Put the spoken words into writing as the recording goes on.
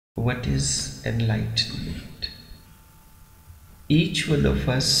What is enlightenment? Each one of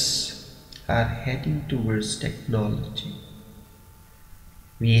us are heading towards technology.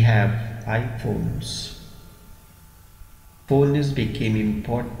 We have iPhones. Phones became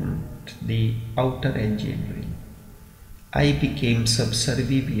important, the outer engineering. I became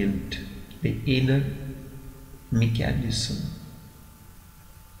subservient, the inner mechanism.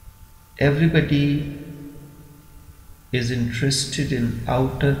 Everybody is interested in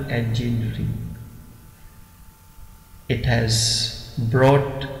outer engineering. It has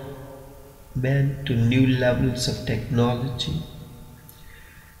brought man to new levels of technology,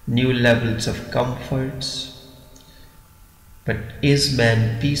 new levels of comforts. But is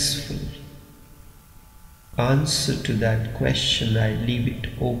man peaceful? Answer to that question, I leave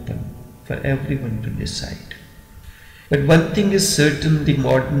it open for everyone to decide. But one thing is certain, the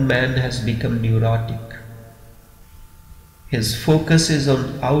modern man has become neurotic. His focus is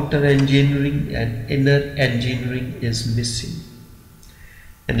on outer engineering and inner engineering is missing.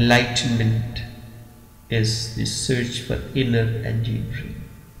 Enlightenment is the search for inner engineering.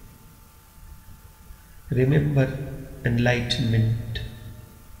 Remember, enlightenment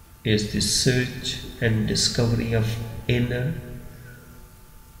is the search and discovery of inner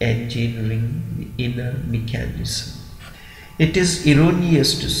engineering, the inner mechanism. It is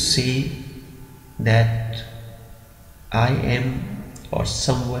erroneous to say that I am or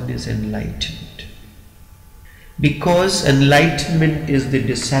someone is enlightened, because enlightenment is the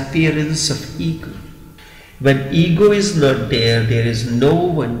disappearance of ego. When ego is not there, there is no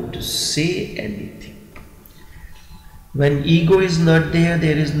one to say anything. When ego is not there,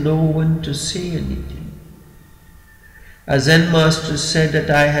 there is no one to say anything. A Zen master said that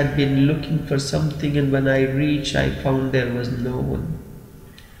I had been looking for something, and when I reached, I found there was no one.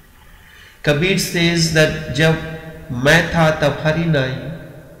 Kabir says that jab मैं था तब हरि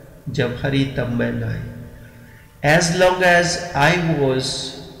नाई, जब हरि तब मैं नाई. As long as I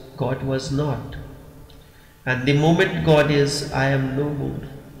was, God was not. And the moment God is, I am no more.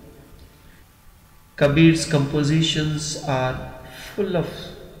 Kabir's compositions are full of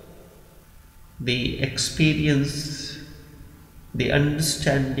the experience, the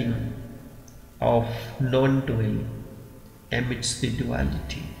understanding of non-dual amidst the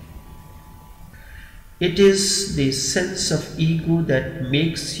duality. It is the sense of ego that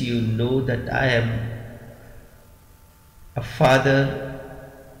makes you know that I am a father,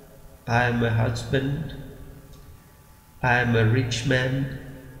 I am a husband, I am a rich man,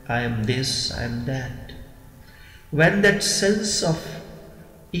 I am this, I am that. When that sense of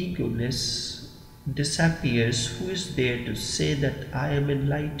ego-ness disappears, who is there to say that I am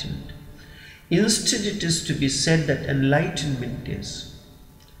enlightened? Instead, it is to be said that enlightenment is.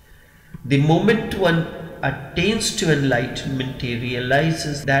 The moment one attains to enlightenment, he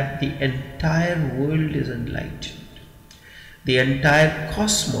realizes that the entire world is enlightened. The entire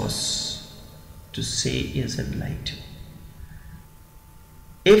cosmos, to say, is enlightened.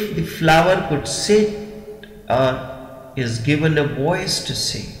 If the flower could say or is given a voice to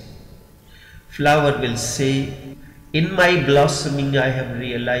say, flower will say, in my blossoming I have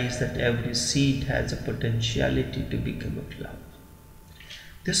realized that every seed has a potentiality to become a flower.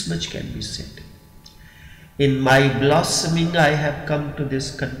 This much can be said. In my blossoming, I have come to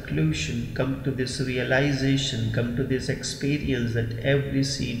this conclusion, come to this realization, come to this experience that every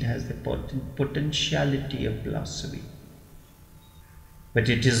seed has the potentiality of blossoming. But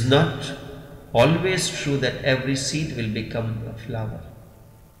it is not always true that every seed will become a flower.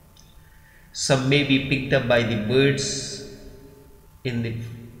 Some may be picked up by the birds in the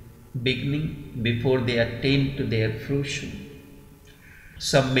beginning before they attain to their fruition.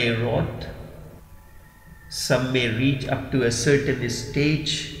 Some may rot, some may reach up to a certain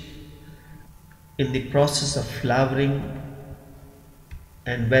stage in the process of flowering,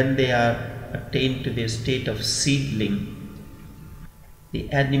 and when they are attained to the state of seedling, the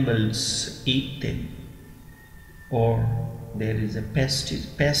animals eat them, or there is a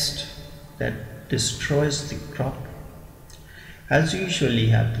pest that destroys the crop, as usually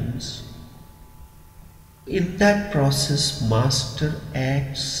happens. In that process, Master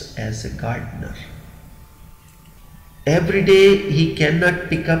acts as a gardener. Every day he cannot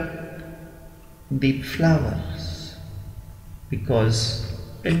pick up the flowers, because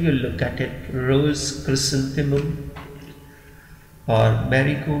when you look at it, rose, chrysanthemum or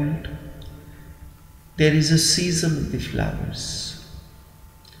marigold, there is a season of the flowers.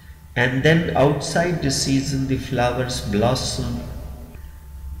 And then outside the season, the flowers blossom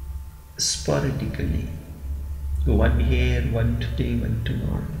sporadically. One here, one today, one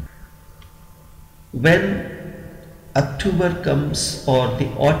tomorrow. When October comes or the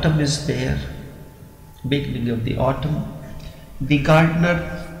autumn is there, beginning of the autumn, the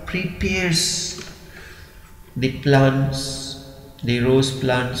gardener prepares the plants, the rose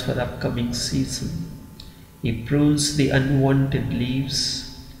plants for upcoming season. He prunes the unwanted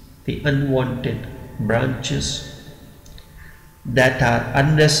leaves, the unwanted branches that are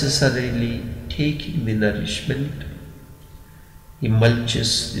unnecessarily taking the nourishment. He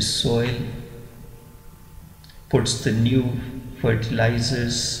mulches the soil, puts the new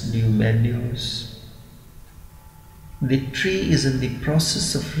fertilizers, new manures. The tree is in the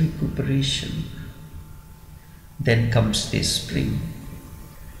process of recuperation. Then comes the spring.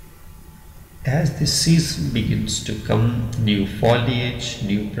 As the season begins to come, new foliage,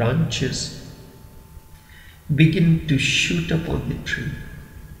 new branches begin to shoot up on the tree.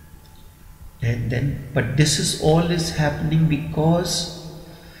 And then, but this is all is happening because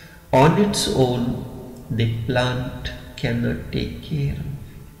on its own the plant cannot take care of.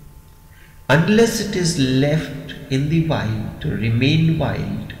 Unless it is left in the wild to remain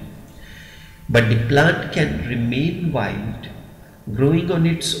wild. But the plant can remain wild, growing on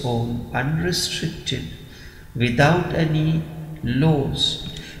its own, unrestricted, without any laws.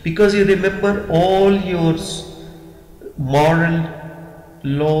 Because you remember all your moral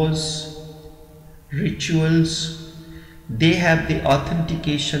laws, rituals, they have the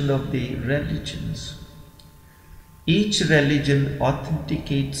authentication of the religions. Each religion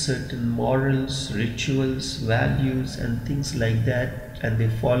authenticates certain morals, rituals, values and things like that, and the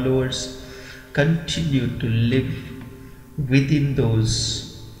followers continue to live within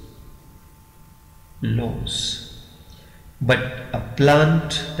those laws. But a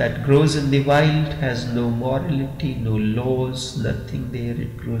plant that grows in the wild has no morality, no laws, nothing there,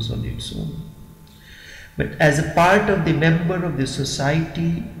 it grows on its own. But as a part of the member of the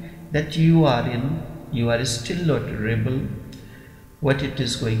society that you are in, you are still not a rebel. What it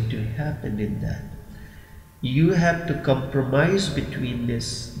is going to happen in that? You have to compromise between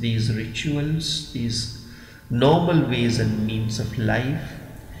these rituals, these normal ways and means of life,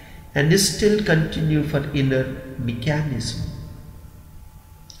 and still continue for inner mechanism.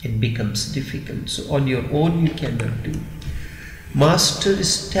 It becomes difficult. So on your own you cannot do. Master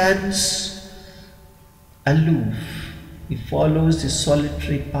stands aloof. He follows the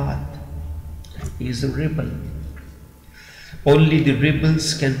solitary path. He is a rebel. Only the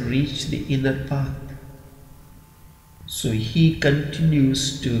rebels can reach the inner path. So he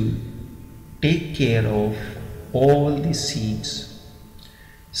continues to take care of all the seeds.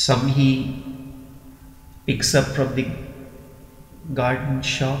 Some he picks up from the garden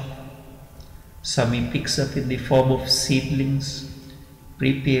shop. Some he picks up in the form of seedlings,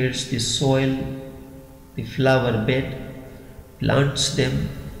 prepares the soil, the flower bed, plants them,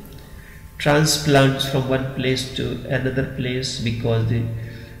 transplants from one place to another place, because the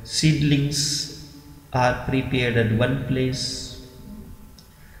seedlings are prepared at one place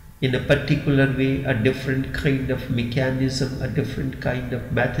in a particular way. A different kind of mechanism, a different kind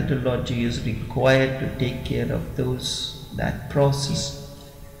of methodology is required to take care of that process.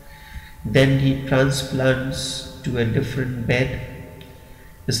 Then he transplants to a different bed,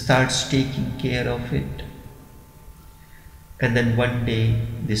 starts taking care of it, and then one day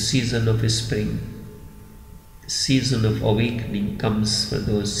the season of spring, season of awakening comes for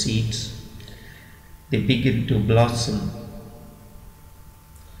those seeds. They begin to blossom.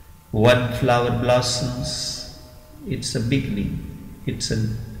 One flower blossoms, it's a beginning, it's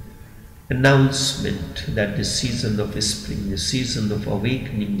an announcement that the season of spring, the season of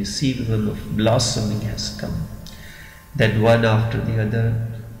awakening, the season of blossoming has come. Then one after the other,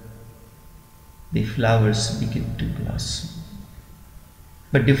 the flowers begin to blossom.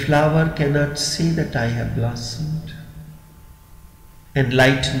 But the flower cannot say that I have blossomed.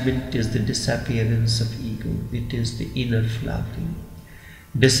 Enlightenment is the disappearance of ego. It is the inner flowering.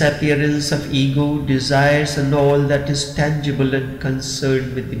 Disappearance of ego, desires and all that is tangible and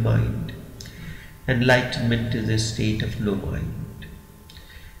concerned with the mind. Enlightenment is a state of no mind.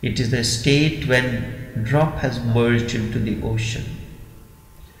 It is a state when drop has merged into the ocean.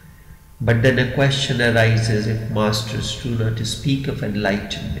 But then a question arises, if masters do not speak of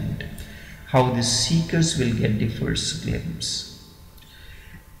enlightenment, how the seekers will get the first glimpse.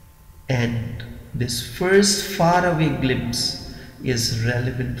 And this first faraway glimpse is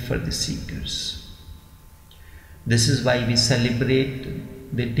relevant for the seekers. This is why we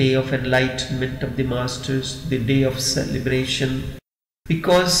celebrate the day of enlightenment of the masters, the day of celebration,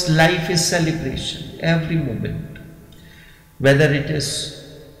 because life is celebration every moment. Whether it is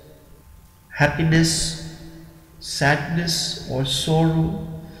happiness, sadness or sorrow,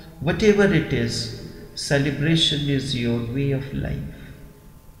 whatever it is, Celebration is your way of life.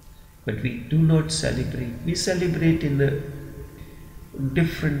 But we do not celebrate. We celebrate in a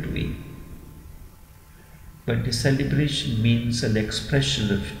different way. But the celebration means an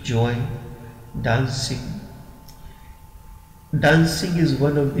expression of joy, dancing. Dancing is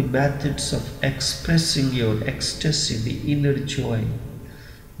one of the methods of expressing your ecstasy, the inner joy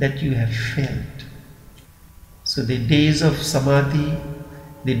that you have felt. So the days of Samadhi,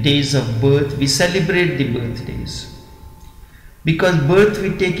 the days of birth, we celebrate the birthdays. Because birth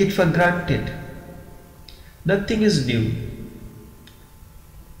we take it for granted. Nothing is new.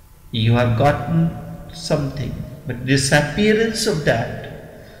 You have gotten something, but disappearance of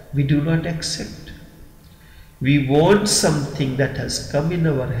that we do not accept. We want something that has come in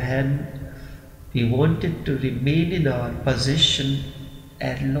our hand. We want it to remain in our possession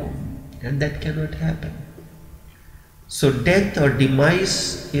alone, and that cannot happen. So death or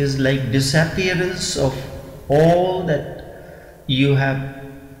demise is like disappearance of all that you have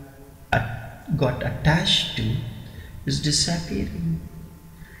got attached to is disappearing.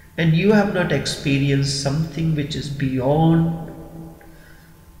 And you have not experienced something which is beyond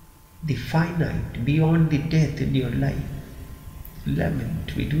the finite, beyond the death in your life.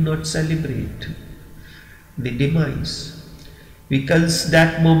 Lament. We do not celebrate the demise. Because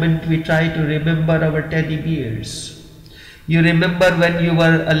that moment we try to remember our teddy bears. You remember when you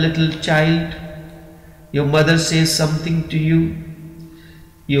were a little child, your mother says something to you,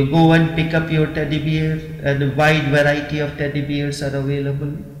 you go and pick up your teddy bear, and a wide variety of teddy bears are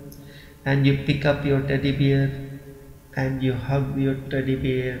available, and you pick up your teddy bear and you hug your teddy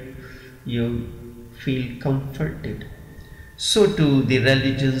bear, you feel comforted. So too the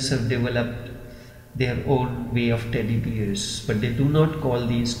religions have developed their own way of teddy bears, but they do not call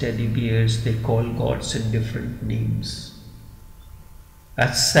these teddy bears, they call gods in different names.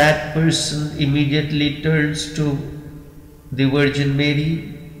 A sad person immediately turns to the Virgin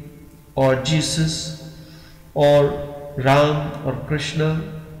Mary or Jesus or Ram or Krishna.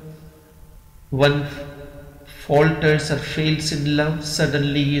 One falters or fails in love,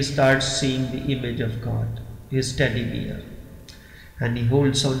 suddenly he starts seeing the image of God, his teddy bear, and he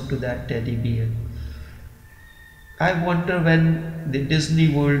holds on to that teddy bear. I wonder when the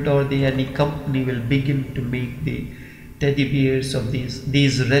Disney World or any company will begin to make the teddy bears of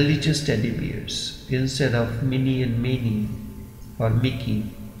these religious teddy bears instead of Minnie and Minnie or Mickey,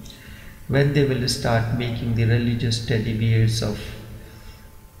 when they will start making the religious teddy bears of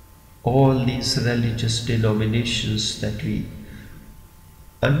all these religious denominations that we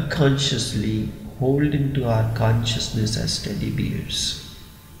unconsciously hold into our consciousness as teddy bears.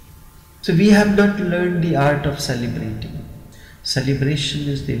 So we have not learned the art of celebrating. Celebration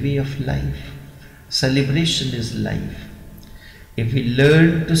is the way of life. Celebration is life. If we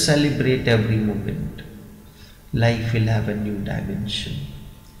learn to celebrate every moment, life will have a new dimension.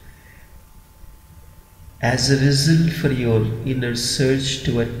 As a result, for your inner search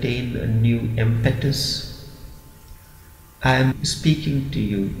to attain a new impetus, I am speaking to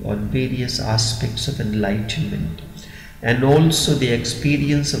you on various aspects of enlightenment and also the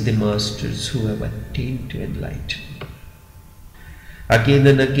experience of the masters who have attained to enlightenment. Again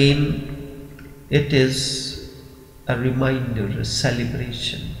and again, it is a reminder, a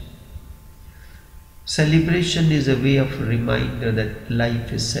celebration. Celebration is a way of reminder that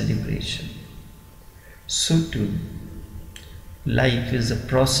life is celebration. So too, life is a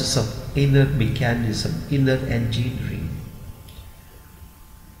process of inner mechanism, inner engineering.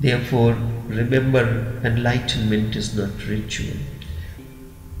 Therefore, remember, enlightenment is not ritual.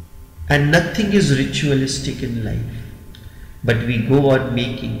 And nothing is ritualistic in life. But we go on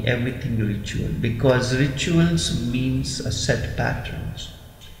making everything ritual, because rituals means a set patterns.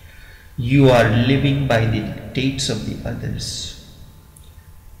 You are living by the dictates of the others.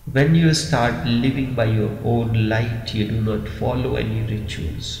 When you start living by your own light, you do not follow any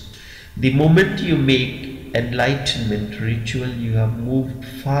rituals. The moment you make enlightenment ritual, you have moved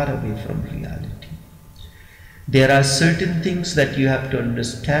far away from reality. There are certain things that you have to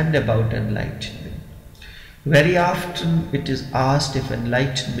understand about enlightenment. Very often it is asked if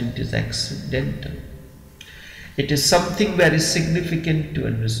enlightenment is accidental. It is something very significant to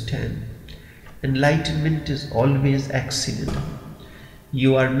understand. Enlightenment is always accidental.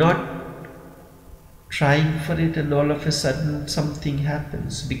 You are not trying for it and all of a sudden something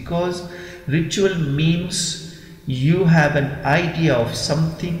happens, because ritual means you have an idea of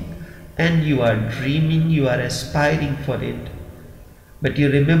something and you are dreaming, you are aspiring for it. But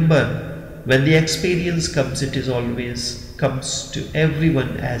you remember, when the experience comes, it is always comes to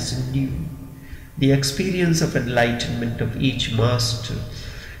everyone as new. The experience of enlightenment of each master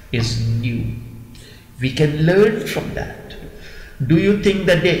is new. We can learn from that. Do you think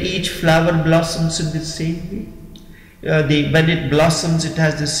that each flower blossoms in the same way? When it blossoms, it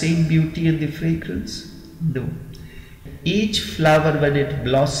has the same beauty and the fragrance? No. Each flower, when it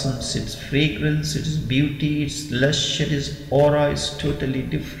blossoms, its fragrance, its beauty, its luster, its aura is totally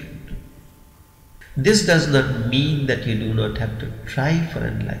different. This does not mean that you do not have to try for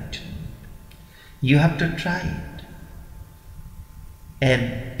enlightenment. You have to try it,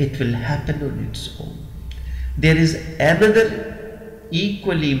 and it will happen on its own. There is another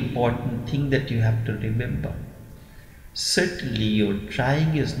equally important thing that you have to remember. Certainly your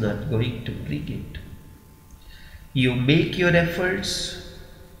trying is not going to bring it. You make your efforts,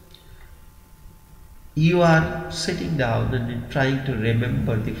 you are sitting down and trying to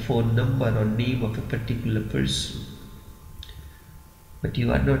remember the phone number or name of a particular person, but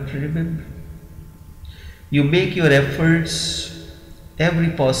you are not remembering. You make your efforts,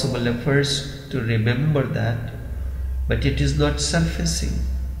 every possible efforts to remember that, but it is not surfacing.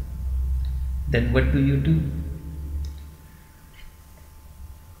 Then what do?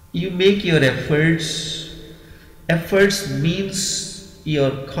 You make your efforts. Efforts means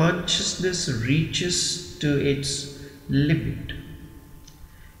your consciousness reaches to its limit.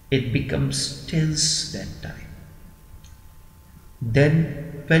 It becomes tense that time.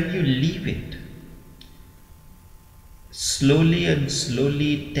 Then when you leave it, slowly and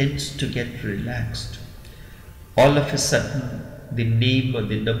slowly it tends to get relaxed. All of a sudden the name or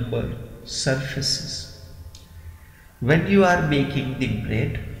the number surfaces. When you are making the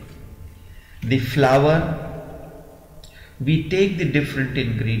bread, the flour, we take the different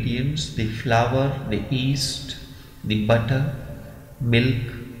ingredients, the flour, the yeast, the butter,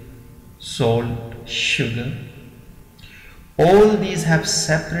 milk, salt, sugar. All these have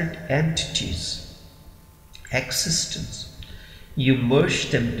separate entities, existence. You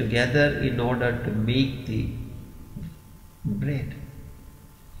merge them together in order to make the bread.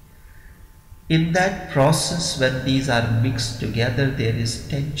 In that process, when these are mixed together, there is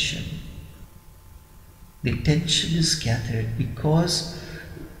tension. The tension is gathered because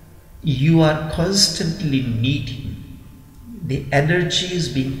you are constantly kneading. The energy is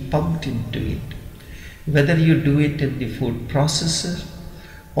being pumped into it. Whether you do it in the food processor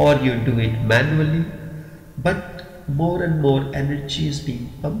or you do it manually, but more and more energy is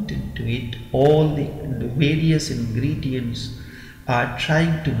being pumped into it. All the various ingredients are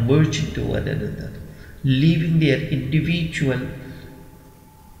trying to merge into one another, leaving their individual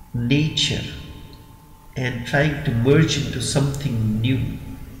nature and trying to merge into something new.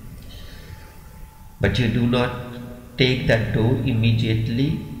 But you do not take that dough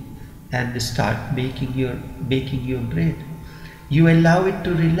immediately and start making your bread. You allow it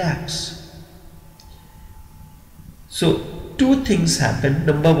to relax. So two things happen.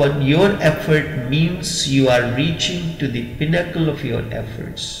 Number one, your effort means you are reaching to the pinnacle of your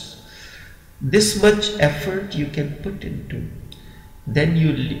efforts. This much effort you can put into. Then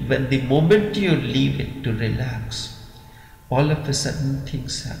when the moment you leave it to relax, all of a sudden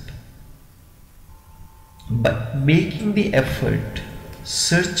things happen. But making the effort,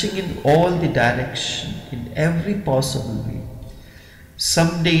 searching in all the direction, in every possible way,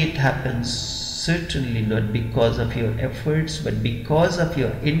 someday it happens, certainly not because of your efforts, but because of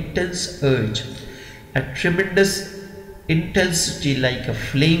your intense urge, a tremendous intensity like a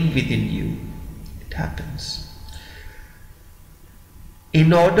flame within you. It happens.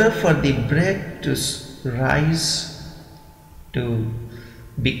 In order for the bread to rise, to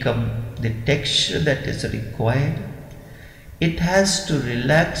become the texture that is required, it has to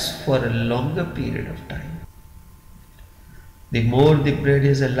relax for a longer period of time. The more the bread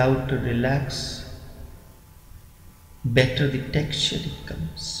is allowed to relax, better the texture it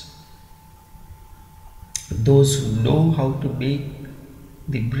comes. Those who know how to make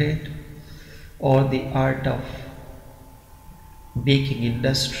the bread or the art of baking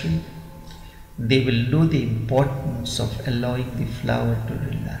industry, they will know the importance of allowing the flour to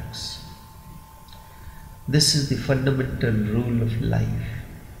relax. This is the fundamental rule of life.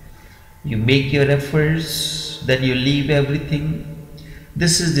 You make your efforts, then you leave everything.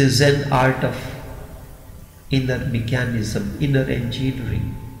 This is the Zen art of inner mechanism, inner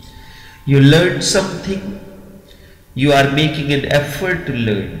engineering. You learn something, you are making an effort to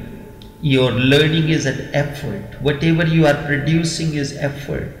learn. Your learning is an effort. Whatever you are producing is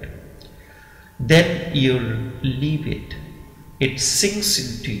effort. Then you leave it. It sinks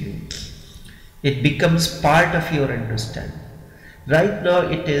into you. It becomes part of your understanding. Right now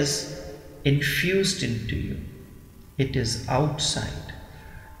it is infused into you. It is outside.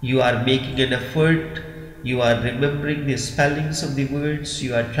 You are making an effort. You are remembering the spellings of the words.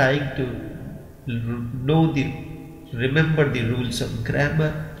 You are trying to remember the rules of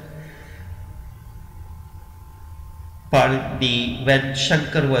grammar. When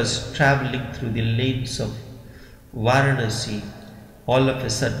Shankar was traveling through the lanes of Varanasi, all of a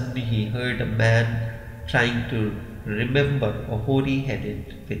sudden he heard a man trying to remember, a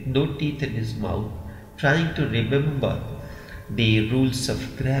hoary-headed with no teeth in his mouth, trying to remember the rules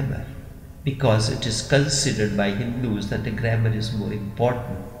of grammar, because it is considered by Hindus that the grammar is more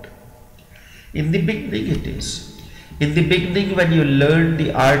important. In the beginning it is. In the beginning, when you learn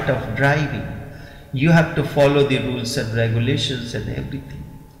the art of driving, you have to follow the rules and regulations and everything.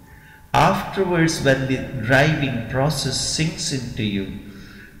 Afterwards, when the driving process sinks into you,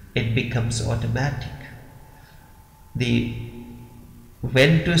 it becomes automatic.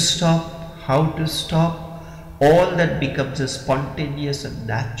 When to stop, how to stop, all that becomes spontaneous and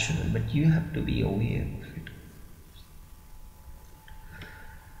natural, but you have to be aware of it.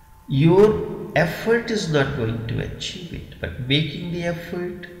 Your effort is not going to achieve it, but making the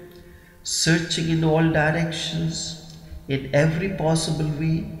effort, searching in all directions, in every possible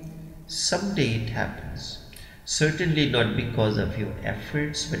way, someday it happens. Certainly not because of your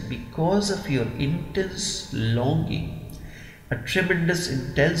efforts, but because of your intense longing, a tremendous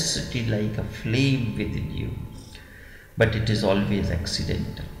intensity like a flame within you. But it is always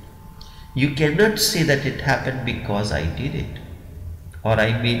accidental. You cannot say that it happened because I did it, or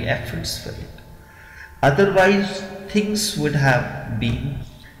I made efforts for it. Otherwise, things would have been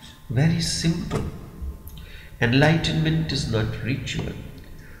very simple. Enlightenment is not ritual.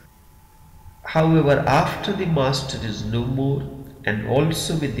 However, after the master is no more, and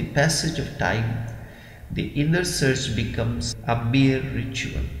also with the passage of time, the inner search becomes a mere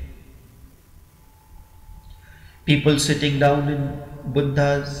ritual. People sitting down in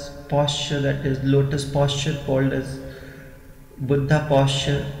Buddha's posture, that is lotus posture, called as Buddha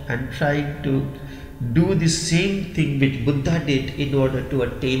posture, and trying to do the same thing which Buddha did in order to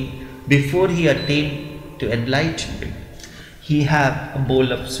attain, before he attained to enlightenment. He had a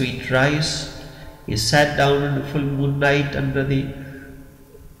bowl of sweet rice. He sat down on a full moon night under the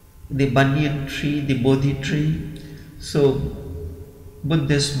banyan tree, the Bodhi tree. So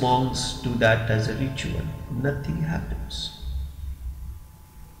Buddhist monks do that as a ritual. Nothing happens.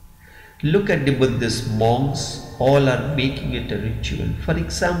 Look at the Buddhist monks, all are making it a ritual. For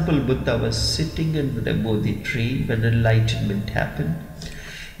example, Buddha was sitting under the Bodhi tree when enlightenment happened.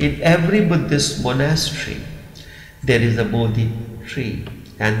 In every Buddhist monastery, there is a Bodhi tree,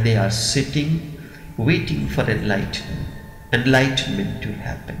 and they are sitting, waiting for enlightenment to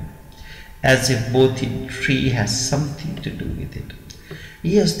happen, as if Bodhi tree has something to do with it.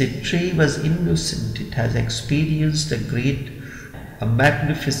 Yes, the tree was innocent. It has experienced a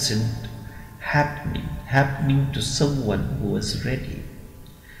magnificent happening to someone who was ready.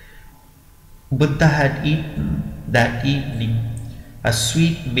 Buddha had eaten that evening a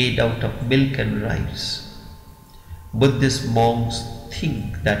sweet made out of milk and rice. Buddhist monks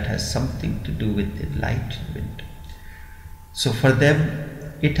think that has something to do with enlightenment. So for them,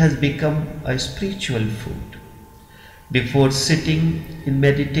 it has become a spiritual food. Before sitting in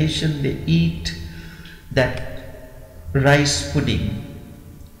meditation, they eat that rice pudding.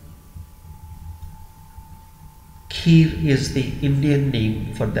 Kheer is the Indian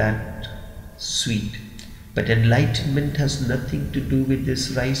name for that sweet. But enlightenment has nothing to do with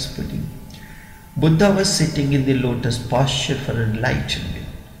this rice pudding. Buddha was sitting in the lotus posture for enlightenment,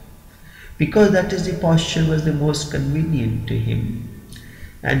 because that is the posture was the most convenient to him,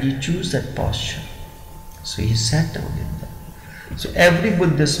 and he chose that posture. So he sat down in that. So every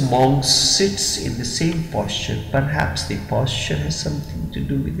Buddhist monk sits in the same posture. Perhaps the posture has something to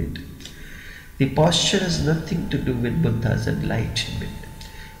do with it. The posture has nothing to do with Buddha's enlightenment.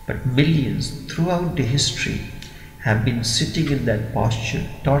 But millions throughout the history have been sitting in that posture,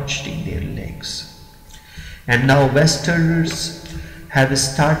 torturing their legs. And now Westerners have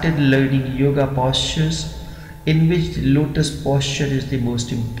started learning yoga postures, in which the lotus posture is the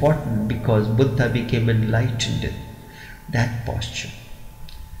most important, because Buddha became enlightened in that posture.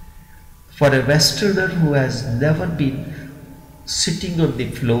 For a Westerner who has never been sitting on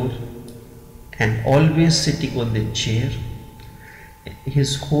the floor and always sitting on the chair,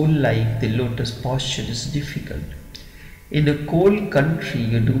 his whole life the lotus posture is difficult. In a cold country,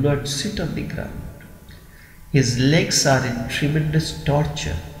 you do not sit on the ground. His legs are in tremendous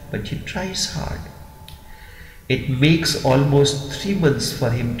torture, but he tries hard. It makes almost 3 months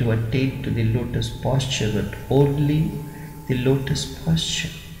for him to attain to the lotus posture, but only the lotus posture.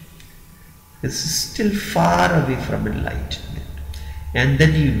 This is still far away from enlightenment. And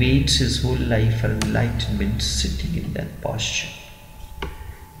then he waits his whole life for enlightenment, sitting in that posture.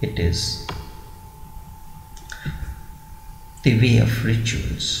 It is the way of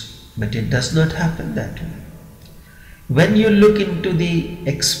rituals. But it does not happen that way. When you look into the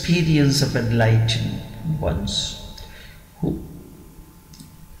experience of enlightened ones,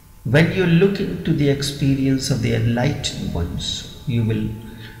 when you look into the experience of the enlightened ones, you will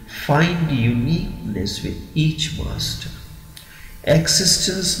find uniqueness with each master.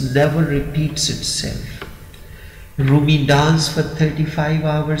 Existence never repeats itself. Rumi danced for 35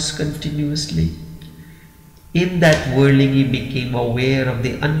 hours continuously. In that whirling, he became aware of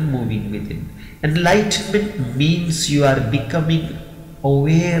the unmoving within. Enlightenment means you are becoming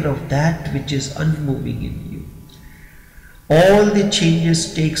aware of that which is unmoving in you. All the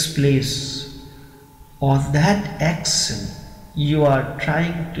changes takes place on that axle. You are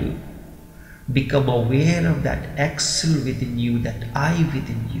trying to become aware of that axle within you, that I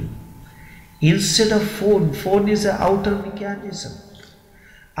within you. Instead of phone is an outer mechanism.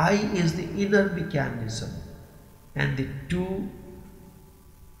 I is the inner mechanism. And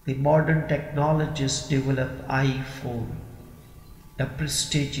the modern technologists develop iPhone, a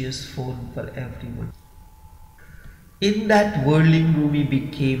prestigious phone for everyone. In that whirling, Rumi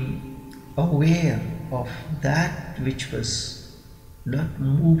became aware of that which was not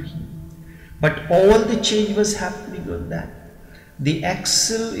moving. But all the change was happening on that. The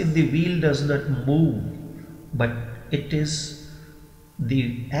axle in the wheel does not move, but it is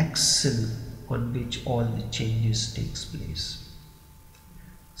the axle on which all the changes takes place.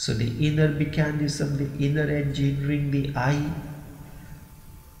 So the inner mechanism, the inner engineering, the I,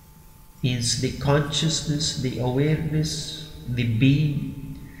 is the consciousness, the awareness, the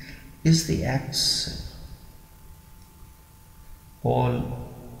being, is the axle.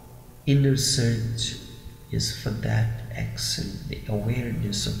 All inner search is for that axle, the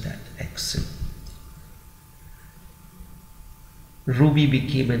awareness of that axle. Rumi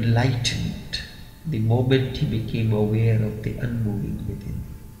became enlightened the moment he became aware of the unmoving within.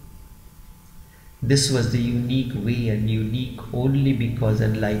 This was the unique way, and unique only because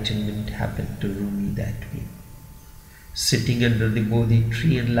enlightenment happened to Rumi that way. Sitting under the Bodhi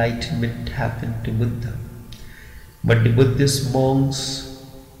tree, enlightenment happened to Buddha. But the Buddhist monks,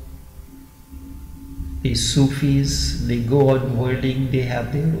 the Sufis, they go on whirling, they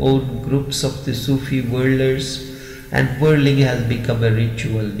have their own groups of the Sufi whirlers, and whirling has become a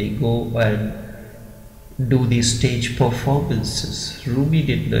ritual. They go and do these stage performances. Rumi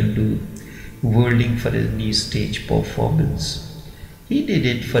did not do whirling for any stage performance. He did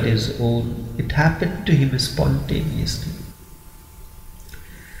it for his own. It happened to him spontaneously.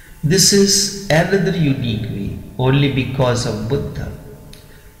 This is another unique way, only because of Buddha.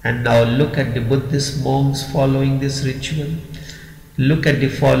 And now look at the Buddhist monks following this ritual. Look at the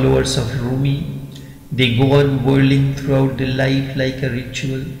followers of Rumi. They go on whirling throughout their life like a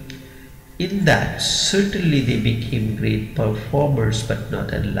ritual. In that, certainly they became great performers, but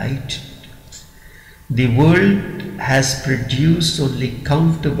not enlightened. The world has produced only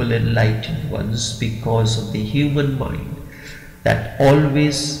countable enlightened ones because of the human mind that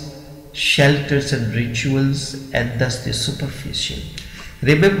always shelters and rituals, and thus the superficial.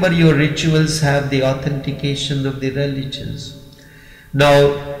 Remember, your rituals have the authentication of the religions.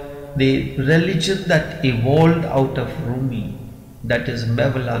 Now, the religion that evolved out of Rumi, that is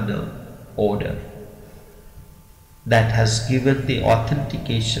Mevlana order, that has given the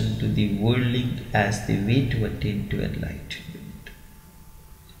authentication to the whirling as the way to attain to enlightenment.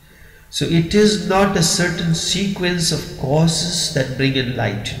 So it is not a certain sequence of causes that bring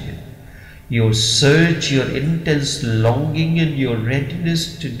enlightenment. Your search, your intense longing, and your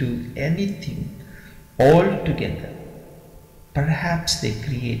readiness to do anything all together, perhaps they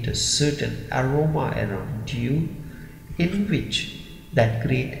create a certain aroma around you in which that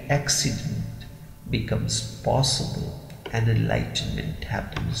great accident becomes possible and enlightenment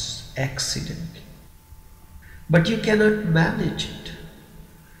happens accidentally. But you cannot manage it.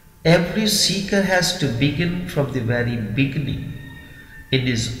 Every seeker has to begin from the very beginning in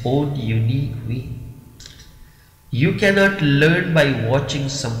his own unique way. You cannot learn by watching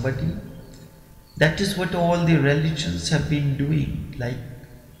somebody. That is what all the religions have been doing, like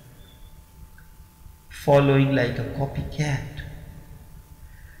following like a copycat.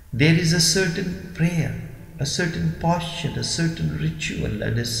 There is a certain prayer, a certain posture, a certain ritual,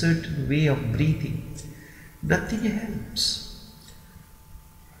 and a certain way of breathing. Nothing helps.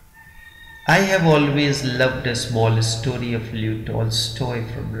 I have always loved a small story of Leo Tolstoy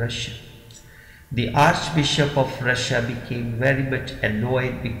from Russia. The Archbishop of Russia became very much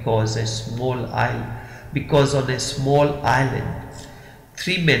annoyed because on a small island,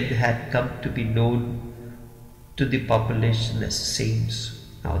 3 men had come to be known to the population as saints.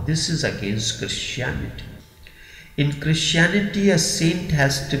 Now this is against Christianity. In Christianity, a saint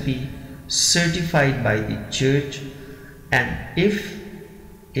has to be certified by the church, and if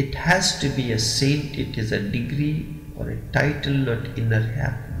it has to be a saint, it is a degree or a title, not inner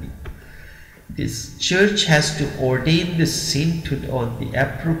happening. This church has to ordain the sainthood on the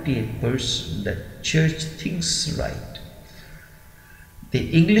appropriate person that church thinks right. The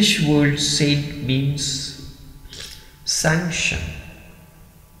English word saint means sanction.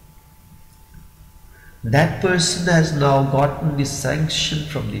 That person has now gotten the sanction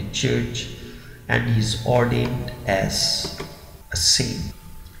from the church and is ordained as a saint.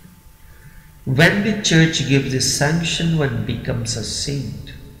 When the church gives the sanction, one becomes a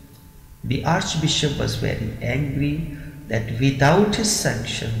saint. The Archbishop was very angry that without his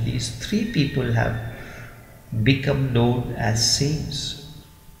sanction, these three people have become known as saints.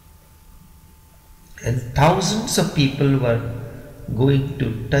 And thousands of people were going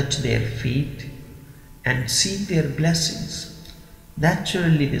to touch their feet and seek their blessings.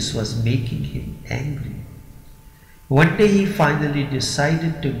 Naturally, this was making him angry. One day he finally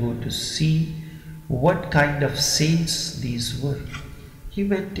decided to go to see what kind of saints these were. He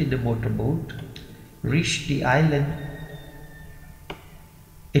went in a motorboat, reached the island.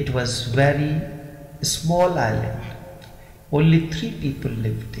 It was very small island. Only 3 people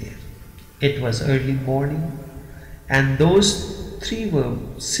lived there. It was early morning, and those 3 were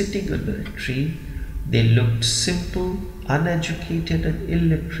sitting under a tree. They looked simple, uneducated and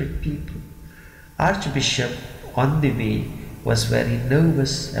illiterate people. Archbishop on the way was very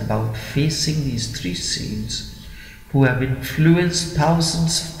nervous about facing these 3 saints who have influenced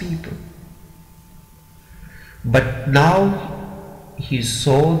thousands of people. But now he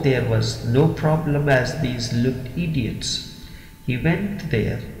saw there was no problem as these looked idiots. He went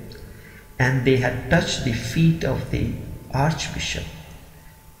there and they had touched the feet of the Archbishop.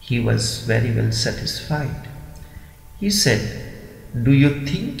 He was very well satisfied. He said, "Do you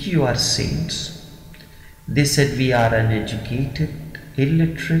think you are saints?" They said, "We are uneducated,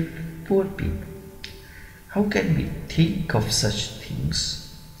 illiterate, poor people. How can we think of such things?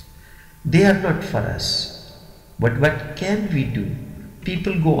 They are not for us. But what can we do?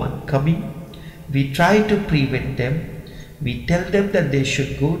 People go on coming. We try to prevent them. We tell them that they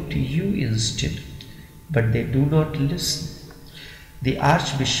should go to you instead, but they do not listen." The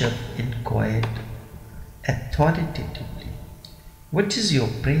Archbishop inquired authoritatively, "What is your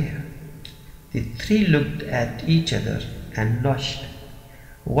prayer?" The 3 looked at each other and nudged.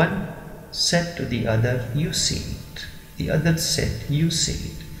 One said to the other, "You say it." The other said, "You say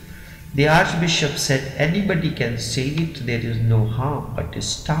it." The Archbishop said, "Anybody can say it, there is no harm, but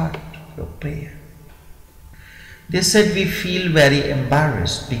start your prayer." They said, "We feel very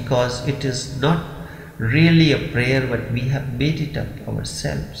embarrassed because it is not really a prayer, but we have made it up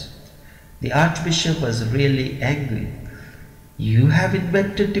ourselves." The Archbishop was really angry. "You have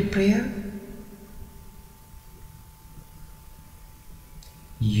invented the prayer?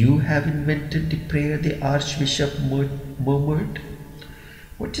 You have invented the prayer," the Archbishop murmured.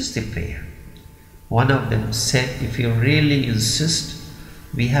 "What is the prayer?" One of them said, "If you really insist,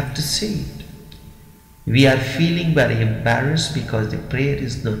 we have to say it. We are feeling very embarrassed because the prayer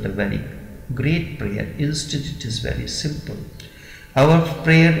is not a very great prayer. Instead, it is very simple. Our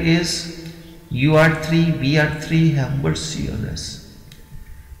prayer is, you are 3, we are 3, have mercy on us.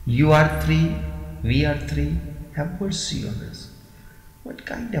 You are 3, we are 3, have mercy on us." What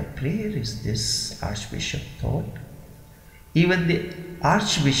kind of prayer is this? Archbishop thought. Even the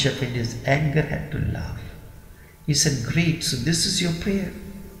Archbishop in his anger had to laugh. He said, "Great, so this is your prayer?"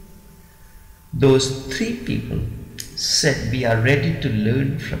 Those 3 people said, "We are ready to learn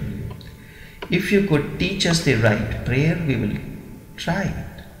from you. If you could teach us the right prayer, we will try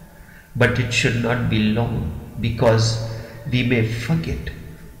it. But it should not be long, because we may forget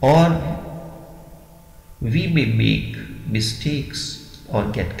or we may make mistakes or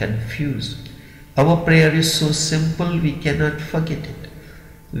get confused. Our prayer is so simple, we cannot forget it.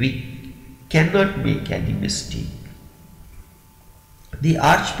 We cannot make any mistake." The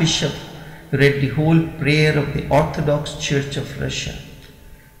Archbishop read the whole prayer of the Orthodox Church of Russia.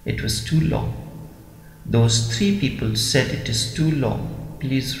 It was too long. Those 3 people said, "It is too long.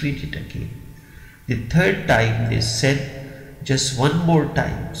 Please read it again." The 3rd time they said, "Just one more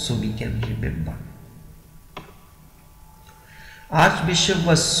time so we can remember." Archbishop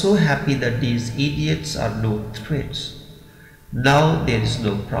was so happy that these idiots are no threats. Now there is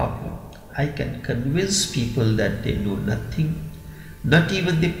no problem. I can convince people that they know nothing, not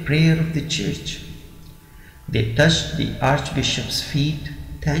even the prayer of the church. They touched the Archbishop's feet,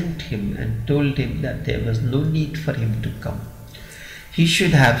 thanked him and told him that there was no need for him to come. He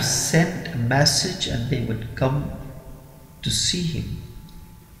should have sent a message and they would come to see him.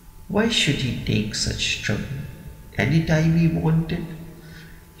 Why should he take such trouble? Anytime he wanted,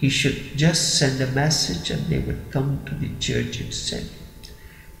 he should just send a message and they would come to the church itself.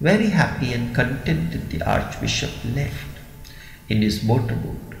 Very happy and contented, the Archbishop left in his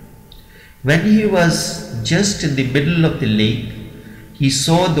motorboat. When he was just in the middle of the lake, he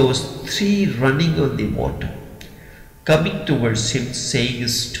saw those three running on the water, coming towards him saying,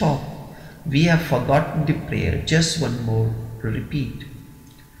 "Stop, we have forgotten the prayer, just one more, repeat."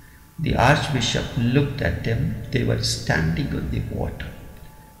 The Archbishop looked at them. They were standing on the water,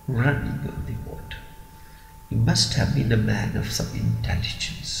 running on the water. He must have been a man of some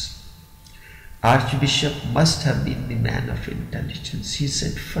intelligence. Archbishop must have been the man of intelligence. He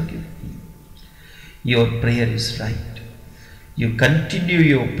said, "Forgive me. Your prayer is right. You continue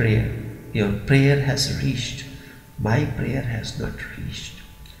your prayer. Your prayer has reached. My prayer has not reached.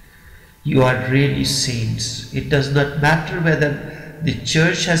 You are really saints. It does not matter whether the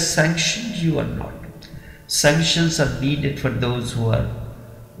church has sanctioned you or not. Sanctions are needed for those who are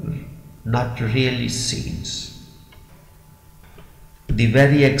not really saints. The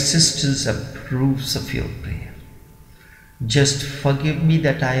very existence approves of your prayer. Just forgive me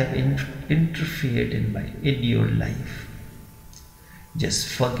that I have interfered in your life. Just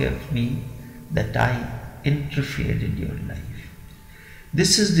forgive me that I interfered in your life."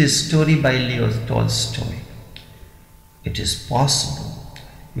 This is the story by Leo Tolstoy. It is possible,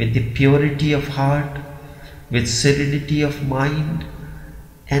 with the purity of heart, with serenity of mind,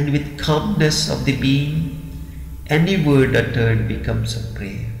 and with calmness of the being, any word uttered becomes a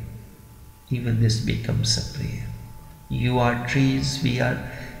prayer. Even this becomes a prayer. You are trees,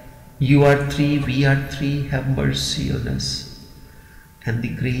 you are three, we are three, have mercy on us. And the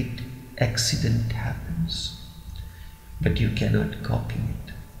great accident happens. But you cannot copy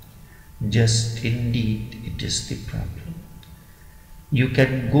it. Just indeed, it is the problem. You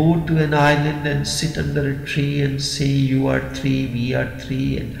can go to an island and sit under a tree and say, "You are three, we are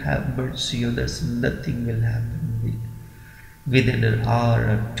three, and have mercy on us." Nothing will happen. Within an hour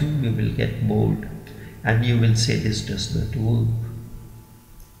or two, you will get bored and you will say, "This does not work."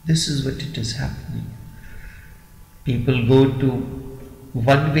 This is what it is happening. People go to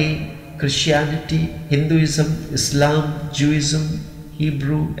one way, Christianity, Hinduism, Islam, Judaism,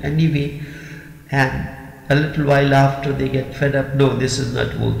 Hebrew, anyway, and a little while after they get fed up. No, this is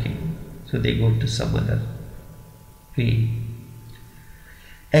not working. So they go to some other way.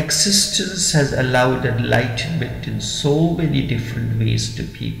 Existence has allowed enlightenment in so many different ways to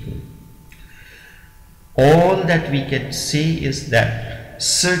people. All that we can say is that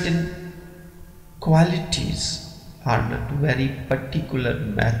certain qualities are not very particular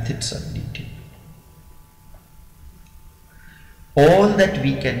methods are needed. All that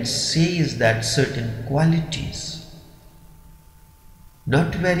we can say is that certain qualities,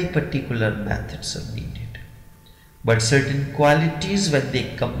 not very particular methods are needed. But certain qualities, when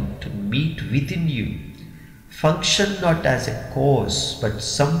they come to meet within you, function not as a cause, but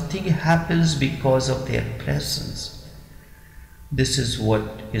something happens because of their presence. This is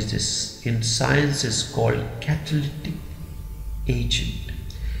what is this in science is called catalytic agent.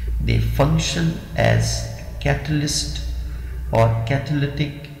 They function as catalyst or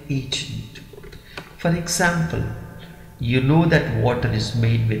catalytic agent. For example, you know that water is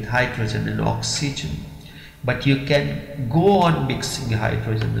made with hydrogen and oxygen, but you can go on mixing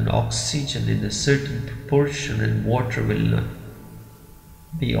hydrogen and oxygen in a certain proportion and water will not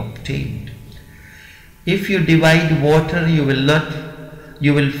be obtained. If you divide water, you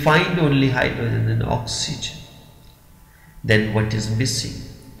will find only hydrogen and oxygen. Then what is missing?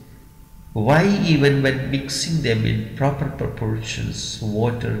 Why even when mixing them in proper proportions,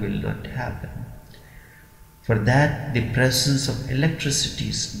 water will not happen? For that, the presence of electricity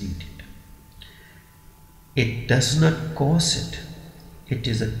is needed. It does not cause it. It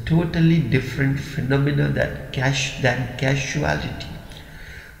is a totally different phenomena than causality.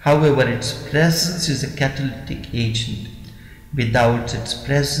 However, its presence is a catalytic agent. Without its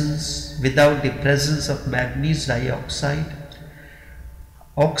presence, without the presence of manganese dioxide,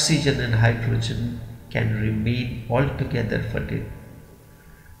 oxygen and hydrogen can remain altogether for the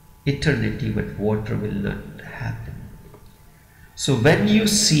eternity, but water will not happen. So when you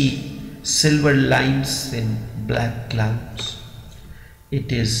see silver lines in black clouds,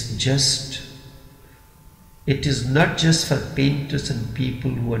 it is not just for painters and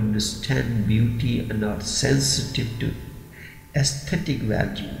people who understand beauty and are sensitive to aesthetic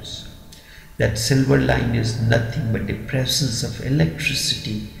values. That silver line is nothing but the presence of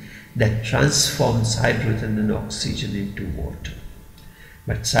electricity that transforms hydrogen and oxygen into water.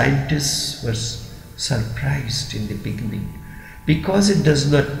 But scientists were surprised in the beginning because it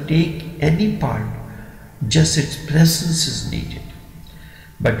does not take any part, just its presence is needed.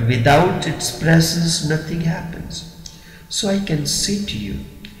 But without its presence, nothing happens. So I can say to you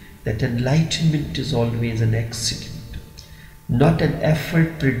that enlightenment is always an accident, not an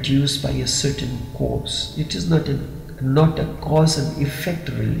effort produced by a certain cause. It is not a cause and effect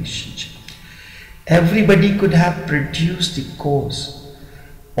relationship. Everybody could have produced the cause,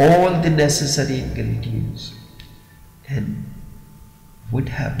 all the necessary ingredients, and would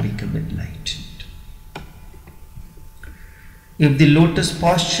have become enlightened. If the lotus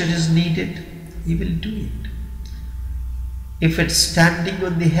posture is needed, he will do it. If it's standing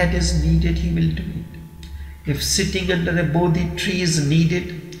on the head is needed, he will do it. If sitting under a bodhi tree is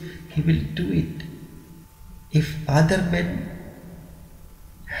needed, he will do it. If other men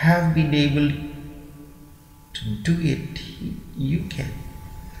have been able to do it, you can.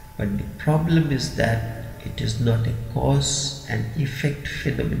 But the problem is that it is not a cause and effect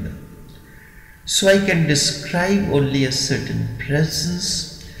phenomenon. So I can describe only a certain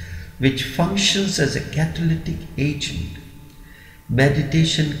presence which functions as a catalytic agent.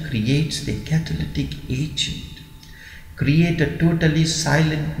 Meditation creates the catalytic agent. Create a totally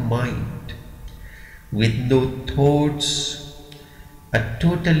silent mind with no thoughts, a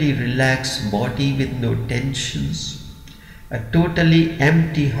totally relaxed body with no tensions, a totally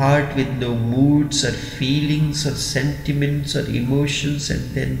empty heart with no moods or feelings or sentiments or emotions,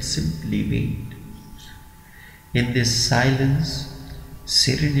 and then simply wait. In this silence,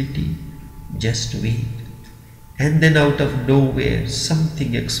 serenity, just wait. And then out of nowhere,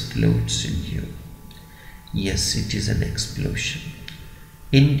 something explodes in you. Yes, it is an explosion.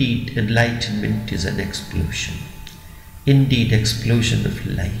 Indeed, enlightenment is an explosion. Indeed, explosion of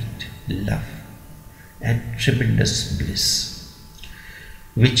light, love, and tremendous bliss,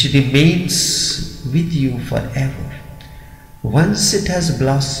 which remains with you forever. Once it has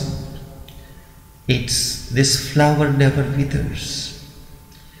blossomed, this flower never withers.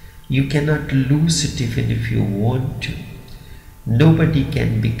 You cannot lose it even if you want to. Nobody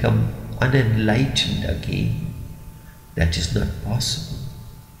can become unenlightened again. That is not possible.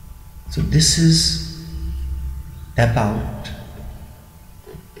 So this is about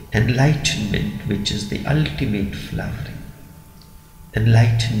enlightenment, which is the ultimate flowering.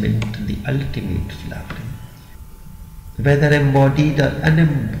 Enlightenment, the ultimate flowering. Whether embodied or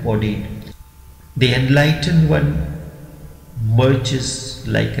unembodied, the enlightened one merges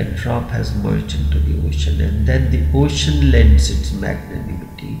like a drop has merged into the ocean, and then the ocean lends its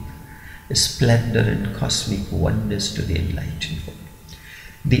magnanimity, splendor, and cosmic oneness to the enlightened one.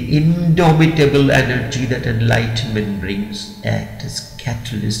 The indomitable energy that enlightenment brings acts as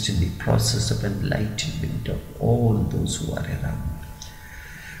catalyst in the process of enlightenment of all those who are around.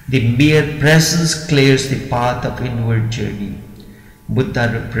 The mere presence clears the path of inward journey. Buddha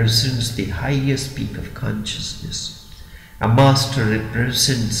represents the highest peak of consciousness. A master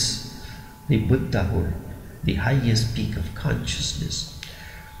represents the Buddhahood, the highest peak of consciousness.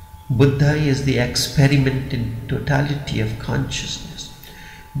 Buddha is the experiment in totality of consciousness.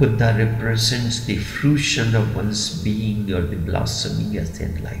 Buddha represents the fruition of one's being, or the blossoming as the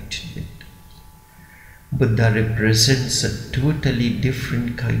enlightenment. Buddha represents a totally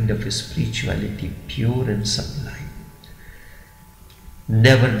different kind of spirituality, pure and sublime.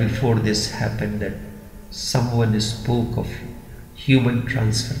 Never before this happened that someone spoke of human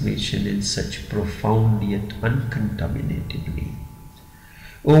transformation in such profound yet uncontaminated way.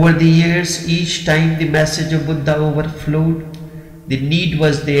 Over the years, each time the message of Buddha overflowed, the need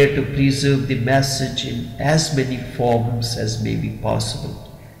was there to preserve the message in as many forms as may be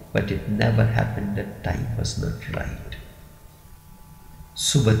possible, but it never happened. That time was not right.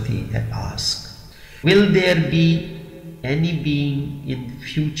 Subhati had asked, will there be any being in the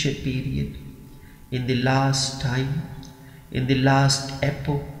future period, in the last time, in the last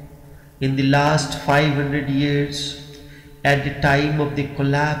epoch, in the last 500 years, at the time of the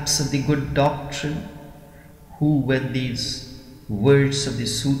collapse of the good doctrine, who, when these words of the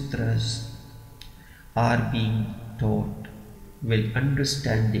sutras are being taught, will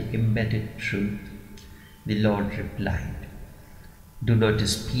understand the embedded truth? The Lord replied, do not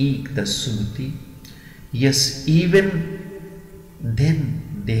speak the Subhati. Yes, even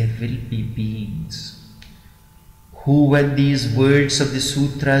then there will be beings who, when these words of the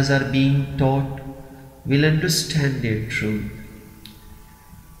sutras are being taught, will understand their truth.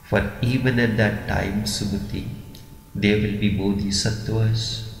 For even at that time, Subhati, there will be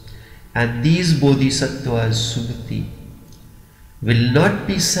bodhisattvas, and these bodhisattvas, Subhati, will not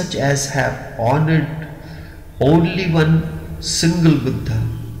be such as have honored only one single Buddha.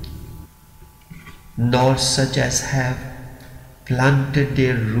 nor such as have planted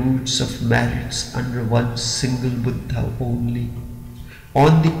their roots of merits under one single Buddha only.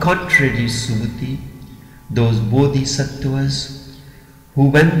 On the contrary, Subhuti, those bodhisattvas who,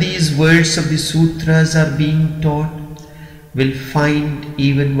 when these words of the sutras are being taught, will find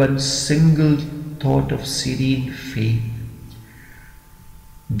even one single thought of serene faith,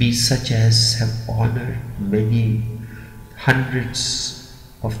 be such as have honored many hundreds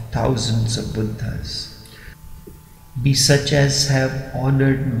of thousands of Buddhas, be such as have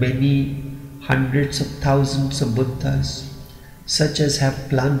honored many hundreds of thousands of Buddhas, such as have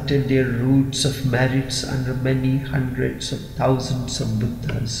planted their roots of merits under many hundreds of thousands of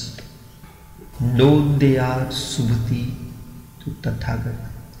Buddhas. Known they are, Subhuti, to Tathagata.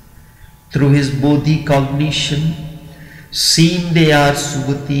 Through his Bodhi cognition, seen they are,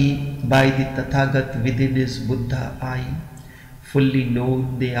 Subhuti, by the Tathagat within his Buddha eye. Fully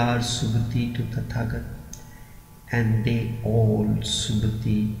known they are, Subhuti, to Tathagat. And they all,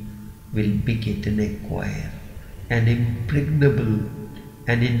 Subhuti, will beget and acquire an impregnable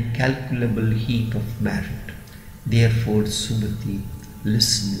and incalculable heap of merit. Therefore, Subhuti,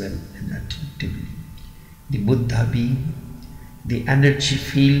 listen well and attentively. The Buddha being the energy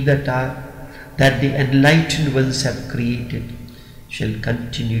field that the enlightened ones have created shall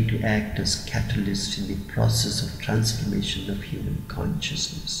continue to act as catalyst in the process of transformation of human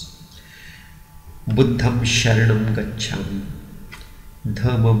consciousness. Buddham sharanam gacchami,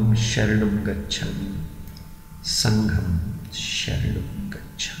 dhammam sharanam gacchami, sangham sharanam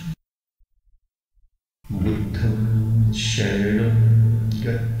gacchami. Buddham sharanam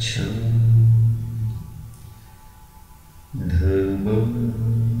gacchami,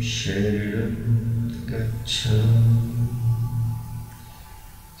 dhammam sharanam gacchami,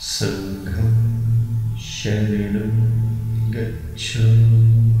 sangham sharanam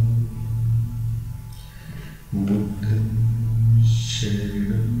gacchami. Buddham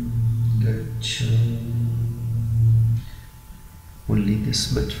sharanam gacchami. Only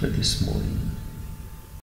this much for this morning.